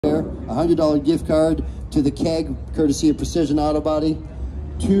car, a $100 gift card to the keg, courtesy of Precision Auto Body,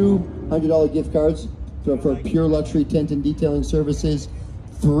 two $100 gift cards for Pure Luxury Tent and Detailing Services,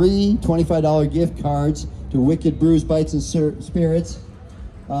 three $25 gift cards to Wicked Brews, Bites, and Spirits,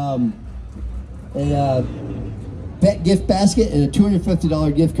 a pet gift basket, and a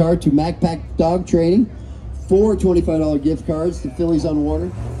 $250 gift card to MacPack Dog Training, four $25 gift cards to Phillies on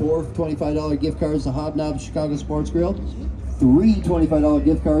Warner, four $25 gift cards to Hobnob Chicago Sports Grill, three $25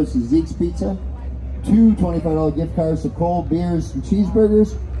 gift cards to Zeke's Pizza, two $25 gift cards to Cole Beers and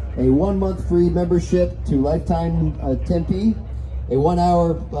Cheeseburgers, a 1 month free membership to Lifetime Tempe, a 1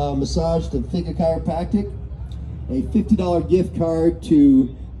 hour massage to Thika Chiropractic, a $50 gift card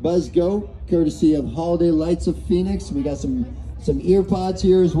to Buzz Go, courtesy of Holiday Lights of Phoenix. We got some ear pods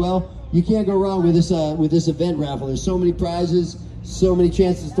here as well. You can't go wrong with this event raffle. There's so many prizes, so many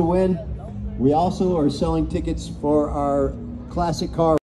chances to win. We also are selling tickets for our classic car